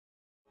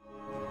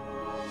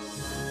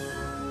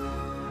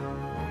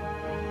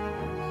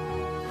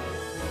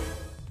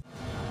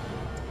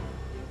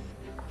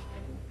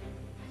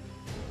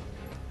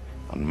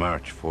On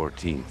March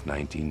 14th,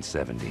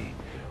 1970,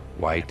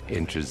 White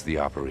enters the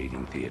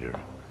operating theater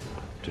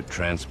to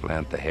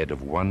transplant the head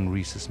of one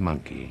rhesus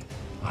monkey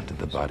onto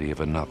the body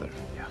of another.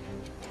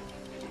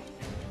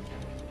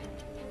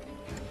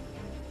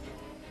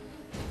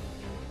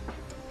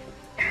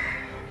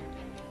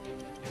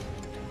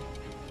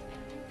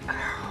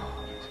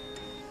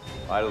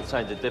 Vital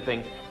signs of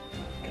dipping.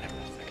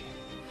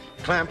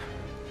 Clamp.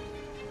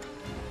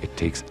 It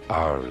takes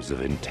hours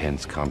of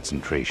intense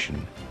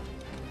concentration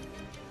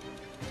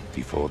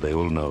before they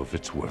will know if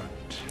it's worked.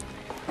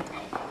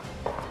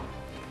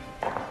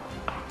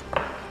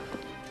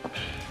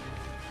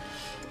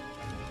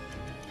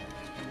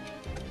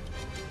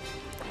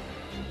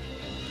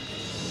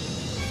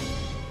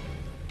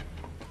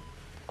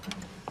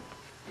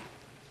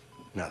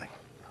 Nothing.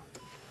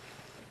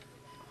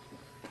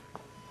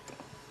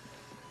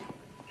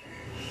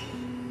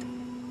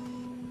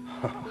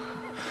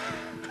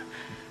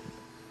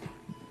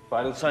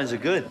 Vital signs are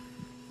good.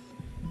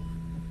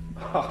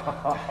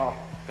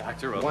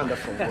 Doctor,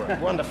 wonderful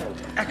work. Wonderful.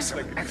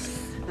 Excellent.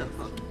 Excellent.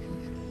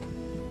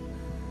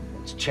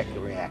 Let's check the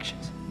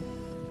reactions.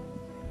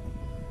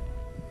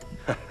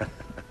 Watch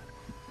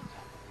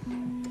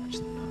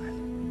the part.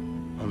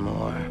 One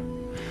more.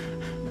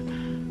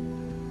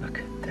 Look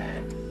at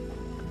that.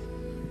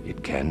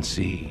 It can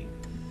see.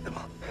 Come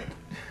on.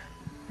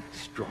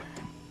 Straw.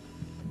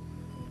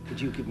 Could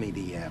you give me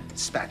the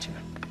spatula?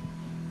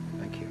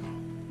 Thank you.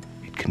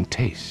 It can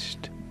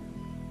taste.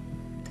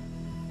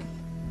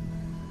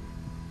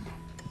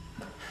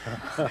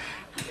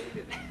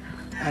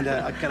 And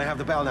can I have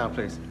the bell now,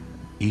 please?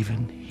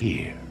 Even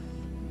hear.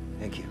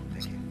 Thank you.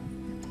 Thank you.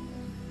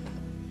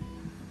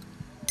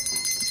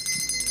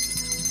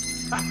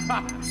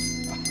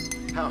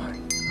 How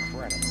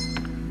incredible.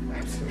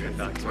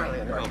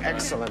 Absolutely brilliant.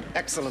 Excellent,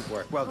 excellent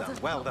work. Well done,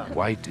 well done.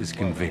 White is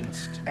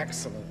convinced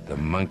Excellent. the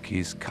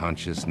monkey's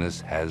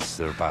consciousness has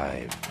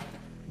survived.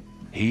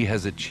 He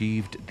has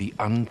achieved the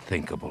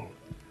unthinkable,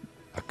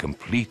 a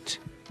complete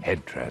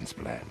head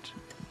transplant.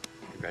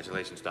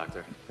 Congratulations,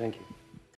 Doctor. Thank you.